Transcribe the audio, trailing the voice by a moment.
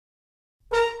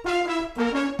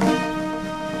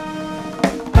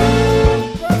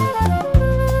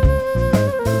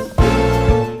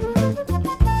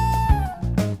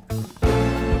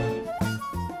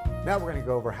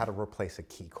replace a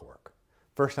key cork.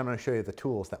 First, I'm going to show you the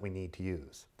tools that we need to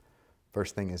use.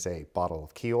 First thing is a bottle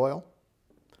of key oil,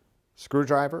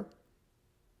 screwdriver,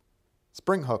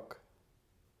 spring hook,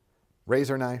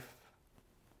 razor knife,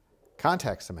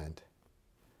 contact cement,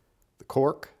 the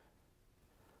cork,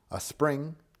 a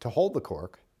spring to hold the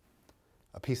cork,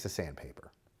 a piece of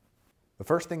sandpaper. The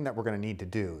first thing that we're going to need to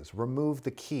do is remove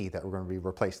the key that we're going to be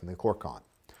replacing the cork on.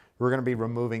 We're going to be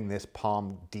removing this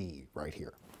palm D right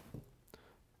here.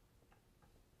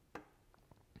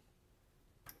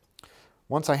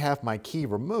 Once I have my key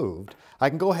removed, I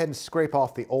can go ahead and scrape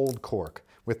off the old cork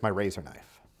with my razor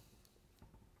knife.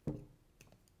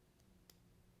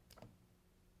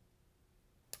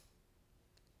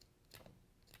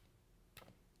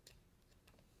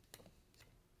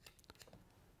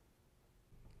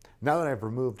 Now that I've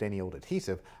removed any old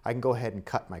adhesive, I can go ahead and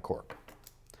cut my cork.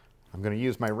 I'm going to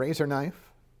use my razor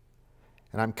knife,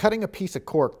 and I'm cutting a piece of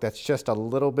cork that's just a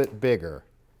little bit bigger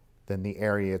than the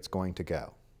area it's going to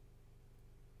go.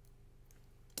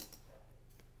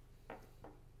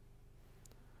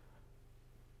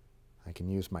 I can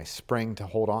use my spring to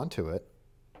hold on to it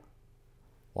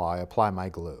while I apply my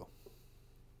glue.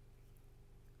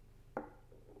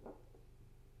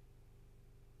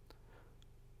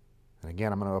 And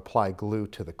again, I'm going to apply glue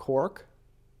to the cork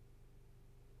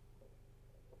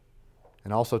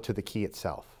and also to the key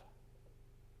itself.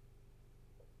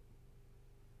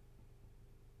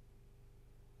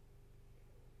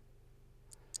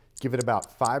 Give it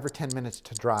about 5 or 10 minutes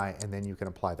to dry, and then you can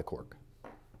apply the cork.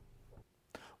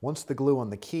 Once the glue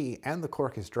on the key and the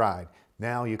cork is dried,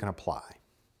 now you can apply.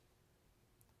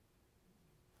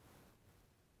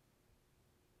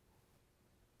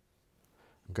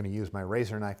 I'm going to use my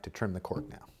razor knife to trim the cork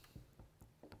now.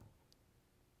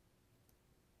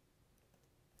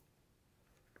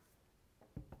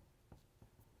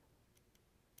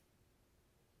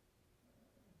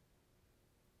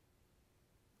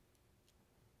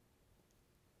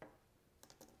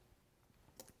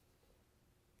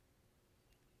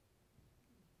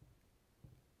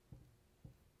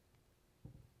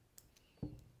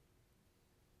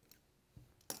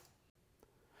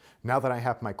 Now that I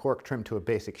have my cork trimmed to a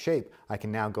basic shape, I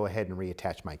can now go ahead and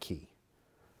reattach my key.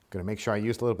 I'm going to make sure I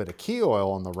use a little bit of key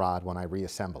oil on the rod when I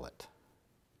reassemble it.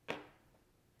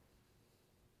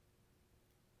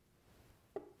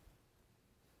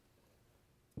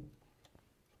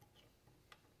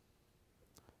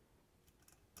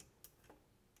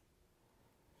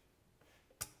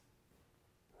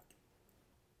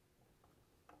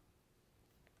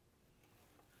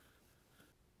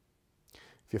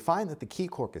 If you find that the key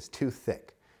cork is too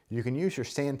thick, you can use your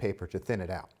sandpaper to thin it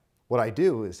out. What I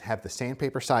do is have the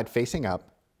sandpaper side facing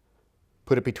up,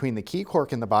 put it between the key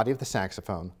cork and the body of the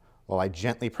saxophone while I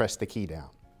gently press the key down.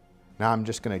 Now I'm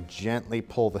just going to gently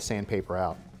pull the sandpaper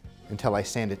out until I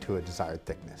sand it to a desired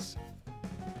thickness.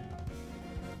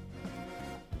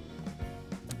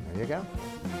 There you go.